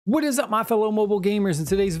What is up, my fellow mobile gamers? In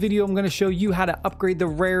today's video, I'm going to show you how to upgrade the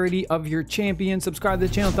rarity of your champion. Subscribe to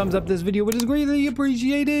the channel, thumbs up this video, which is greatly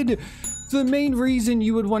appreciated. So the main reason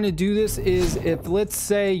you would want to do this is if, let's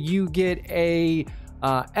say, you get a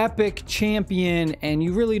epic champion and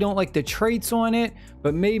you really don't like the traits on it,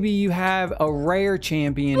 but maybe you have a rare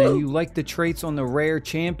champion and you like the traits on the rare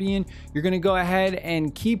champion, you're going to go ahead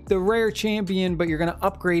and keep the rare champion, but you're going to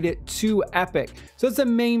upgrade it to epic. So that's the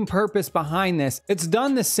main purpose behind this. It's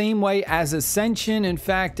done the same way as Ascension. In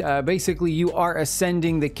fact, basically you are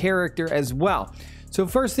ascending the character as well. So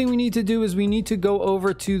first thing we need to do is we need to go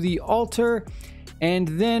over to the altar. And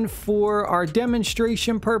then for our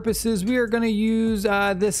demonstration purposes, we are going to use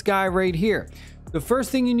this guy right here. The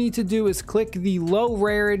first thing you need to do is click the low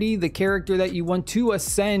rarity, the character that you want to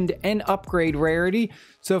ascend and upgrade rarity.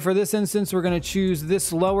 So for this instance, we're going to choose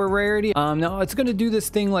this lower rarity. Now it's going to do this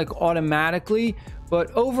thing like automatically,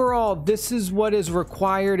 but overall, this is what is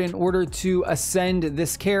required in order to ascend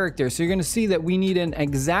this character. So you're going to see that we need an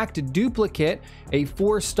exact duplicate, a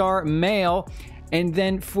 4-star male. And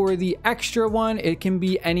then for the extra one, it can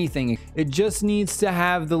be anything. It just needs to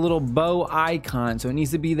have the little bow icon. So it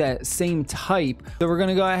needs to be that same type. So we're going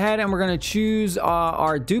to go ahead and we're going to choose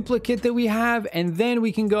our duplicate that we have. And then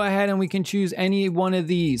we can go ahead and we can choose any one of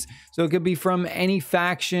these. So it could be from any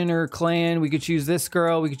faction or clan. We could choose this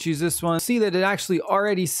girl. We could choose this one. See that it actually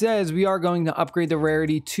already says we are going to upgrade the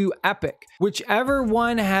rarity to epic. Whichever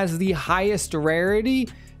one has the highest rarity,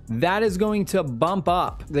 that is going to bump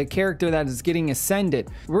up the character that is getting ascended.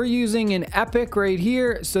 We're using an epic right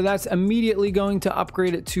here, so that's immediately going to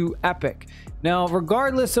upgrade it to epic. Now,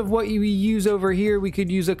 regardless of what we use over here, we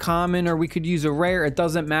could use a common or we could use a rare. It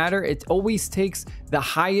doesn't matter. It always takes the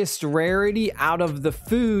highest rarity out of the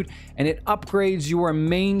food and it upgrades your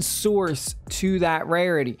main source to that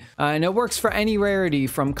rarity. And it works for any rarity,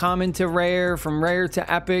 from common to rare, from rare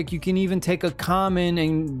to epic. You can even take a common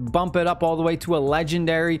and bump it up all the way to a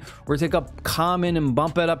legendary, or take a common and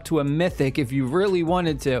bump it up to a mythic if you really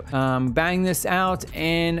wanted to. Bang this out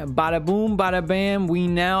and bada boom, bada bam, we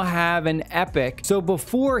now have an epic. So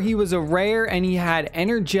before, he was a rare and he had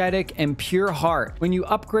energetic and pure heart. When you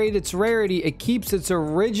upgrade its rarity, it keeps its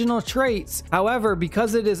original traits. However,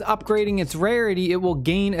 because it is upgrading its rarity, it will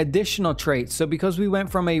gain additional traits. So because we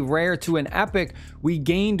went from a rare to an epic, we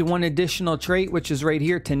gained one additional trait, which is right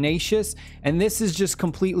here, tenacious. And this is just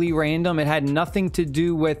completely random. It had nothing to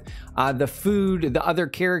do with the food, the other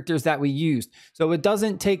characters that we used. So it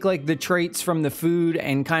doesn't take like the traits from the food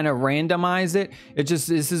and kind of randomize it. It just,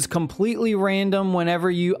 this is completely random whenever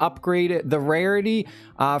you upgrade the rarity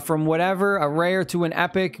from whatever, a rare to an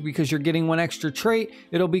epic, because you're getting one extra trait.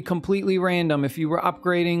 It'll be completely random. If you were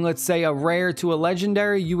upgrading, let's say, a rare to a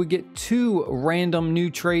legendary, you would get 2 random new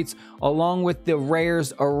traits along with the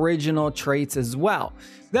rare's original traits as well.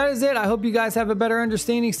 That is it. I hope you guys have a better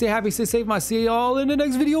understanding. Stay happy, stay safe. I'll see you all in the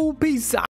next video. Peace out.